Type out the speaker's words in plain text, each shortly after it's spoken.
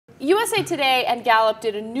USA Today and Gallup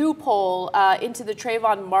did a new poll into the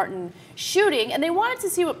Trayvon Martin shooting, and they wanted to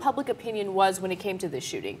see what public opinion was when it came to this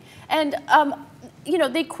shooting. And, you know,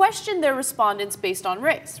 they questioned their respondents based on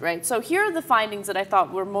race, right? So here are the findings that I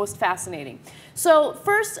thought were most fascinating. So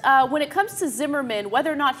first, when it comes to Zimmerman, whether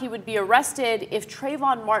or not he would be arrested if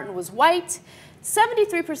Trayvon Martin was white,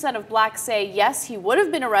 73% of blacks say yes, he would have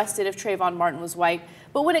been arrested if Trayvon Martin was white.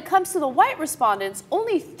 But when it comes to the white respondents,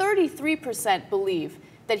 only 33% believe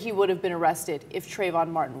that he would have been arrested if Trayvon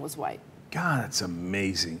Martin was white. God, that's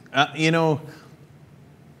amazing. You know,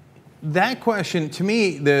 that question, to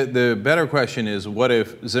me, the better question is, what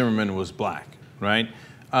if Zimmerman was black, right?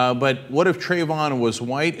 But what if Trayvon was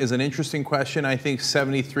white is an interesting question. I think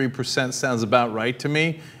 73% sounds about right to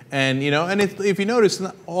me. And, you know, and if you notice,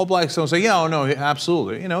 all blacks don't say, yeah, oh no,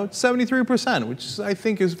 absolutely. You know, it's 73%, which I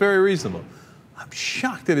think is very reasonable. I'm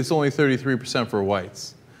shocked that it's only 33% for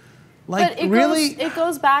whites. Like, but it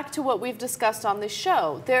goes back to what we've discussed on this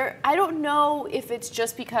show. I don't know if it's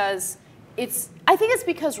just because I think it's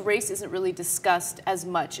because race isn't really discussed as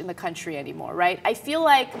much in the country anymore, right? I feel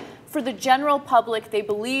like for the general public, they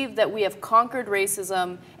believe that we have conquered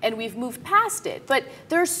racism and we've moved past it. But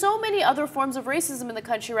there are so many other forms of racism in the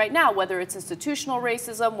country right now, whether it's institutional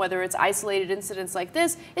racism, whether it's isolated incidents like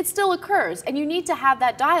this, it still occurs. And you need to have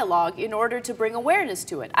that dialogue in order to bring awareness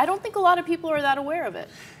to it. I don't think a lot of people are that aware of it.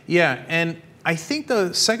 Yeah, and I think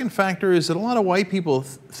the second factor is that a lot of white people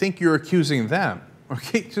think you're accusing them.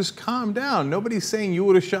 Okay, just calm down. Nobody's saying you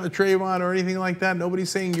would have shot Trayvon or anything like that. Nobody's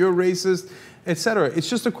saying you're racist, etc. It's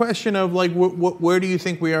just a question of, like, where do you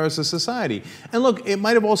think we are as a society? And look, it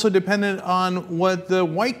might have also depended on what the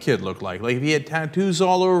white kid looked like. Like, if he had tattoos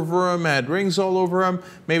all over him, had rings all over him,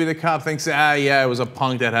 maybe the cop thinks, ah, yeah, it was a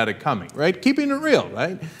punk that had it coming, right? Keeping it real,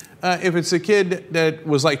 right? If it's a kid that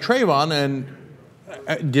was like Trayvon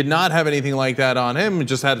and did not have anything like that on him,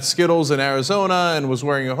 just had Skittles in Arizona and was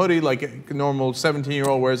wearing a hoodie like a normal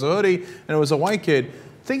 17-year-old wears a hoodie, and it was a white kid.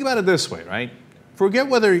 Think about it this way, right? Forget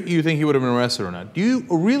whether you think he would have been arrested or not. Do you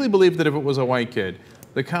really believe that if it was a white kid,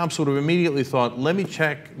 the cops would have immediately thought, let me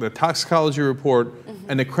check the toxicology report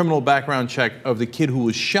and the criminal background check of the kid who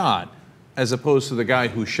was shot as opposed to the guy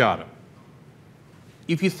who shot him?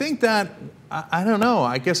 If you think that, I don't know,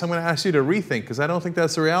 I guess I'm going to ask you to rethink, because I don't think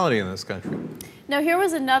that's the reality in this country. Now, here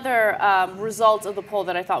was another result of the poll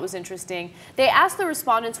that I thought was interesting. They asked the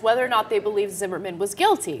respondents whether or not they believed Zimmerman was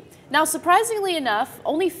guilty. Now, surprisingly enough,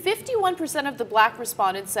 only 51% of the black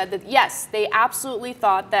respondents said that, yes, they absolutely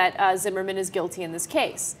thought that Zimmerman is guilty in this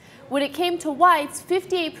case. When it came to whites,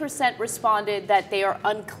 58% responded that they are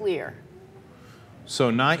unclear.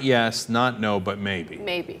 So not yes, not no, but maybe.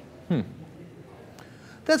 Maybe.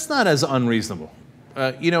 That's not as unreasonable.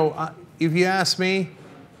 You know, if you ask me,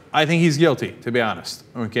 I think he's guilty, to be honest,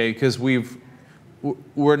 okay? Because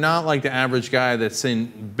we're not like the average guy that's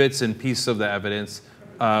seen bits and pieces of the evidence.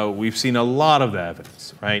 We've seen a lot of the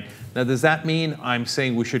evidence, right? Now, does that mean I'm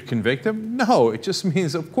saying we should convict him? No, it just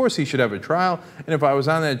means, of course, he should have a trial. And if I was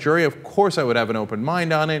on that jury, of course, I would have an open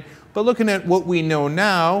mind on it. But looking at what we know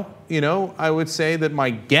now, you know, I would say that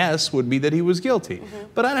my guess would be that he was guilty.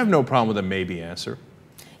 But I'd have no problem with a maybe answer.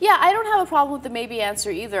 Yeah, I don't have a problem with the maybe answer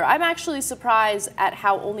either. I'm actually surprised at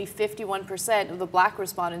how only 51% of the black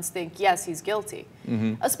respondents think, yes, he's guilty,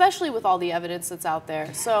 especially with all the evidence that's out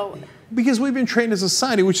there. So, because we've been trained as a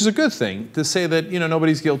society, which is a good thing, to say that, you know,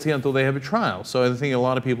 nobody's guilty until they have a trial. So I think a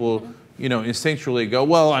lot of people, you know, instinctually go,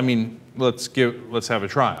 well, I mean, let's have a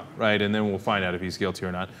trial, right? And then we'll find out if he's guilty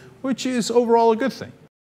or not, which is overall a good thing.